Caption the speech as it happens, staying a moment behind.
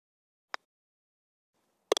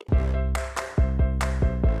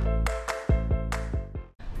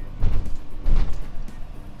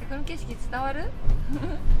景色伝わる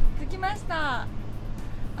着きました。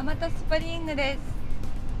アマタスプリングです。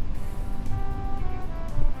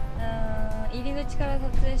入り口から撮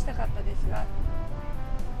影したかったですが、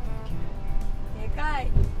でかい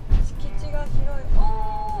敷地が広い。お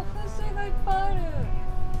お、噴水がいっぱいある。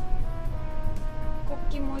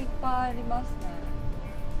国旗もいっぱいありますね。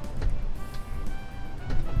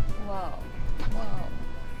わおわ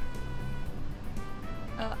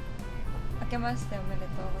お。あ、明けましておめでとう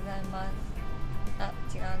ございます。あ、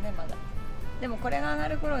違うね、まだ。でもこれが上が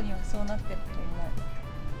る頃にはそうなってると思う。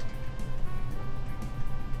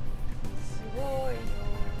すごいよ。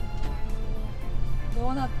ど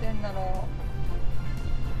うなってんだろう。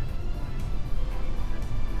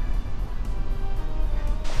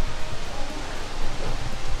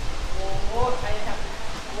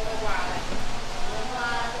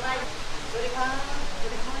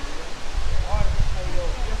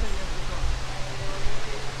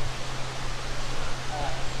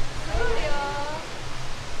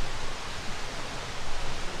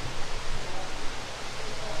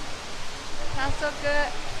早速入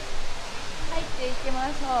っていきま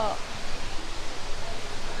しょう。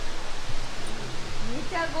め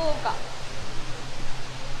ちゃ豪華。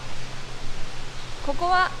ここ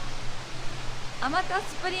はアマタ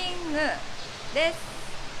スプリングです。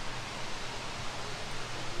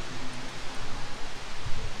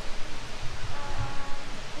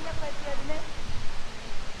みんなこうやってやるね。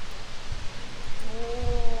おお、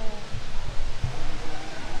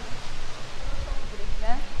です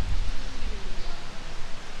ね。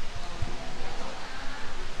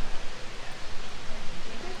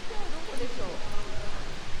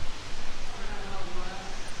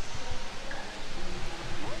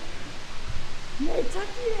めっちゃ綺麗。めっちゃ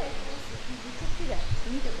綺麗。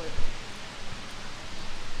見てこれ。ね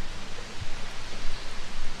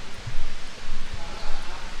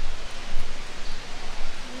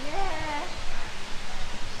え。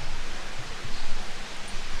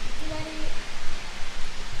いきなり。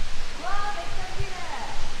わあ、めっちゃ綺麗。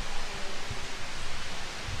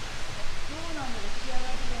どうなんだろう、仕上がりが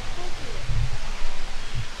少し。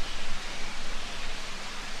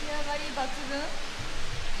仕上がり抜群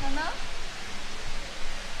かな。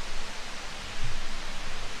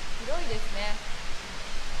広いですね。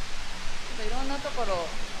ちょっといろんなところを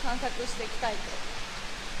散策していきたいと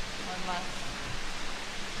思いま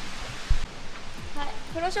す。はい、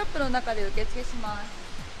プロショップの中で受付します。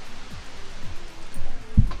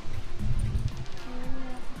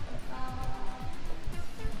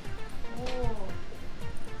おお、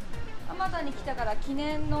浜田に来たから記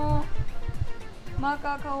念のマー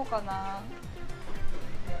カー買おうかな。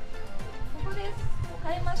ここです。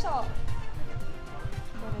買いましょう。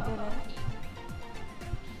どれどれ。なん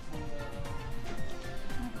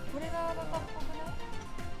かこれがアバタっぽくない？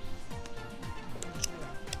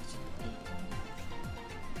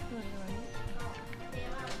どれが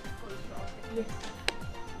いい？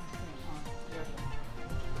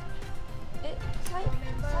最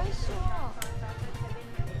初は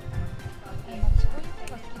私こういう子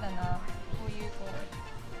が好きだな。こういう子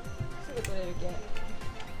すぐ取れる系。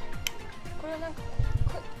これはなんかこ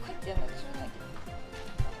うやってやるの知らないけど。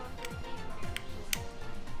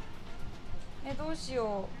どうし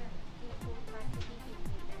よ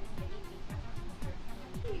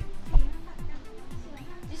う。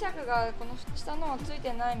磁石がこの下のはつい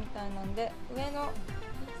てないみたいなんで、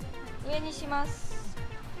上にします。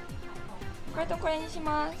これとこれにし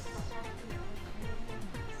ます。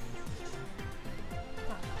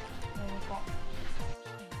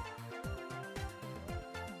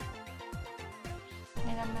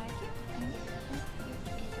目玉焼き。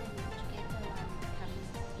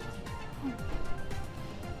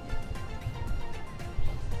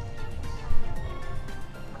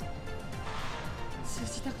数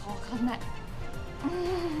字だかわかんない。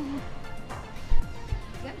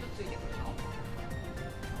全部ついてくるの？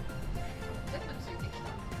全部ついてきた。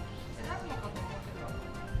選ぶのかと思ってた。す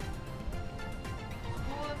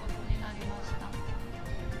ごいことになりました。こ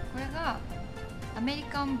れがアメリ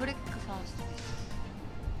カンブレックファーストです。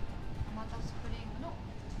アマタスプリングのア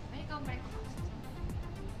メリカンブレックファースト。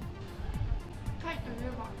タイといえ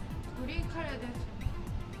ばグリーンカレーです。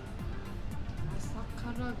朝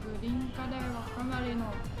からグリーンカレーはかなりの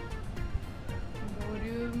ボリ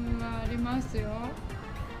ュームがありますよ。は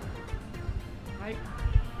い、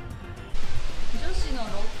女子のロッ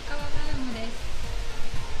カールームです。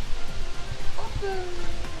オープン。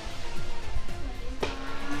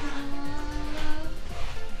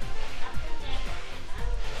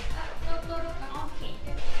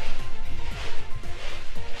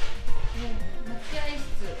待合室。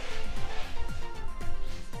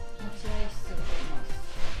待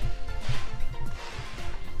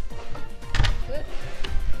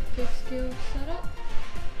受付をしたら、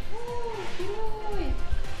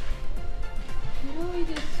広い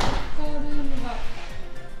です。ロッカールームが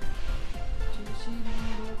女子の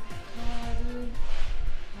ロッカールーム、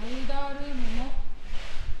パウダールームも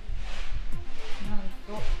なんと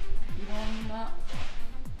いろんな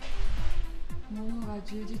ものが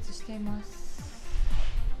充実しています。